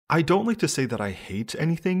I don't like to say that I hate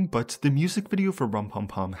anything, but the music video for Rum Pum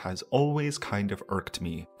Pum has always kind of irked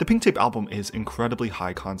me. The Pink Tape album is incredibly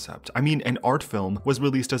high concept. I mean, an art film was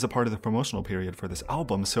released as a part of the promotional period for this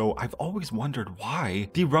album, so I've always wondered why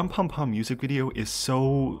the Rum Pum Pum music video is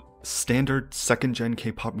so standard second-gen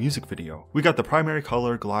K-pop music video. We got the primary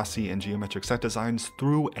color, glossy, and geometric set designs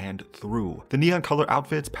through and through. The neon color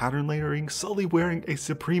outfits, pattern layering, Sully wearing a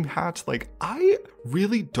Supreme hat. Like, I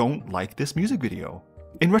really don't like this music video.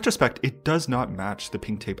 In retrospect, it does not match the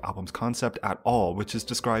Pink Tape album's concept at all, which is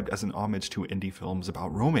described as an homage to indie films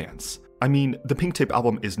about romance. I mean, the Pink Tape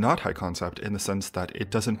album is not high concept in the sense that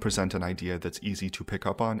it doesn't present an idea that's easy to pick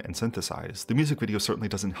up on and synthesize. The music video certainly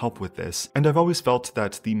doesn't help with this, and I've always felt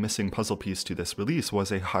that the missing puzzle piece to this release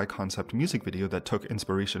was a high concept music video that took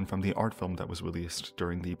inspiration from the art film that was released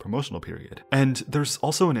during the promotional period. And there's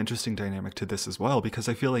also an interesting dynamic to this as well, because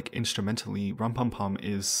I feel like instrumentally, Rum Pum Pum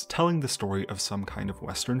is telling the story of some kind of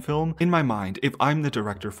Western film. In my mind, if I'm the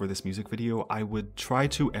director for this music video, I would try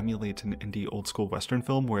to emulate an indie old school Western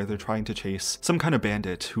film where they're trying to chase some kind of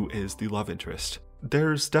bandit who is the love interest.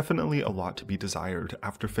 There's definitely a lot to be desired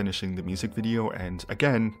after finishing the music video, and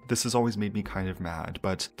again, this has always made me kind of mad,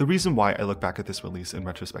 but the reason why I look back at this release in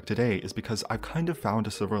retrospect today is because I've kind of found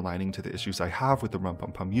a silver lining to the issues I have with the Rum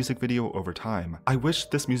Pum Pum music video over time. I wish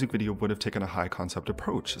this music video would have taken a high concept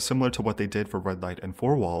approach, similar to what they did for Red Light and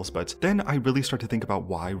Four Walls, but then I really start to think about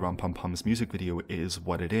why Rum Pum Pum's music video is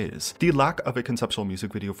what it is. The lack of a conceptual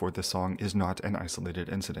music video for this song is not an isolated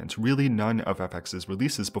incident. Really, none of FX's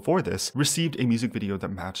releases before this received a music video that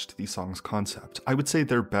matched the song's concept. I would say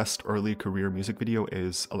their best early career music video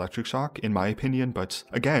is Electric Shock, in my opinion, but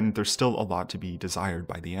again, there's still a lot to be desired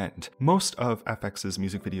by the end. Most of FX's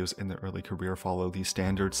music videos in their early career follow the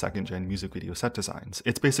standard second-gen music video set designs.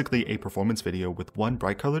 It's basically a performance video with one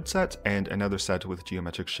bright colored set and another set with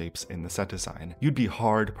geometric shapes in the set design. You'd be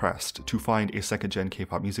hard-pressed to find a second-gen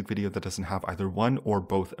K-pop music video that doesn't have either one or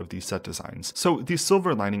both of these set designs. So the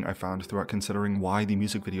silver lining I found throughout considering why the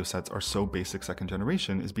music video sets are so basic second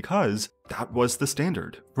generation is because that was the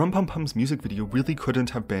standard. Rum Pum Pum's music video really couldn't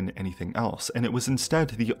have been anything else, and it was instead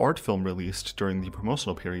the art film released during the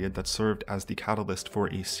promotional period that served as the catalyst for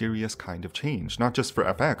a serious kind of change, not just for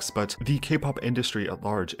FX, but the K-pop industry at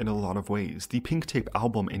large in a lot of ways. The Pink Tape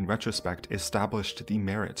album, in retrospect, established the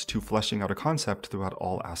merit to fleshing out a concept throughout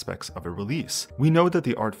all aspects of a release. We know that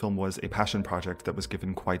the art film was a passion project that was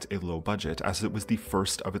given quite a low budget, as it was the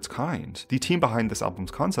first of its kind. The team behind this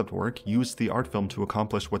album's concept work used the art film to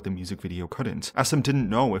accomplish what the music video couldn't. SM didn't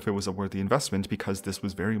know if it was a worthy investment because this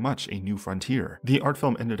was very much a new frontier. The art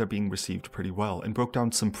film ended up being received pretty well and broke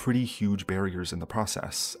down some pretty huge barriers in the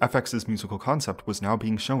process. FX's musical concept was now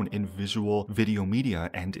being shown in visual video media,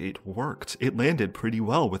 and it worked. It landed pretty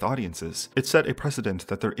well with audiences. It set a precedent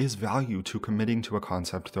that there is value to committing to a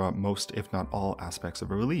concept throughout most, if not all, aspects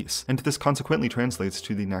of a release, and this consequently translates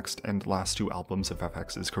to the next and last two albums of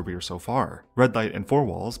FX's career so far. Red Light and Four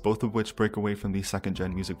Walls, both of which break away from the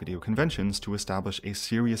second-gen music video conventions to establish a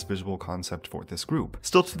serious visual concept for this group.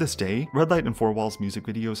 Still to this day, Red Light and Four Walls music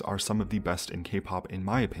videos are some of the best in K-pop in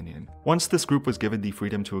my opinion. Once this group was given the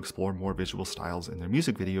freedom to explore more visual styles in their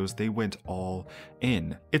music videos, they went all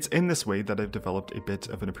in. It's in this way that I've developed a bit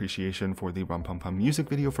of an appreciation for the Rum Pum Pum music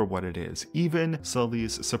video for what it is, even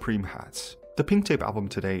Sully's Supreme hats. The Pink Tape album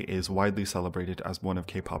today is widely celebrated as one of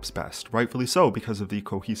K-pop's best, rightfully so because of the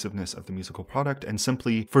cohesiveness of the musical product and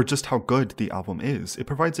simply for just how good the album is. It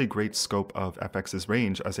provides a great scope of FX's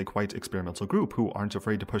range as a quite experimental group who aren't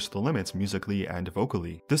afraid to push the limits musically and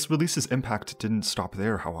vocally. This release's impact didn't stop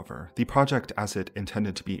there, however. The project, as it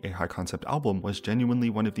intended to be a high-concept album, was genuinely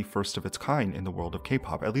one of the first of its kind in the world of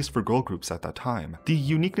K-pop, at least for girl groups at that time. The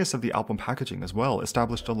uniqueness of the album packaging as well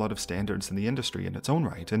established a lot of standards in the industry in its own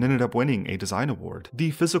right and ended up winning a design award. The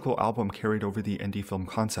physical album carried over the indie film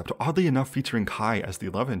concept, oddly enough featuring Kai as the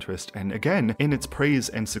love interest, and again, in its praise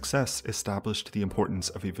and success, established the importance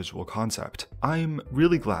of a visual concept. I'm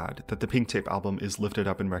really glad that the Pink Tape album is lifted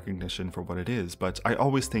up in recognition for what it is, but I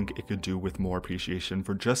always think it could do with more appreciation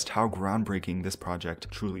for just how groundbreaking this project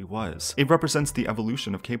truly was. It represents the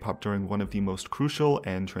evolution of K-pop during one of the most crucial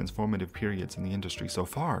and transformative periods in the industry so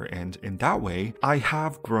far, and in that way, I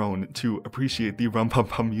have grown to appreciate the Rum Pum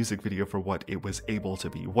Pum music video for what it was able to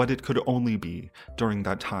be, what it could only be during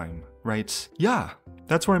that time, right? Yeah,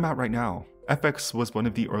 that's where I'm at right now. FX was one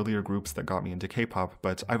of the earlier groups that got me into K-pop,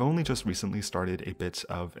 but I've only just recently started a bit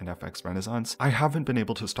of an FX renaissance. I haven't been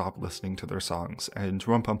able to stop listening to their songs, and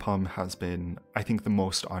Rum Pum Pum has been, I think, the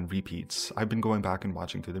most on repeats. I've been going back and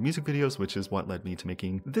watching through the music videos, which is what led me to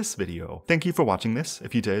making this video. Thank you for watching this.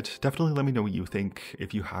 If you did, definitely let me know what you think.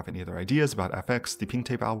 If you have any other ideas about FX, the Pink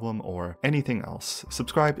Tape album, or anything else,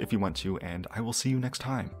 subscribe if you want to, and I will see you next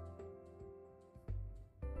time.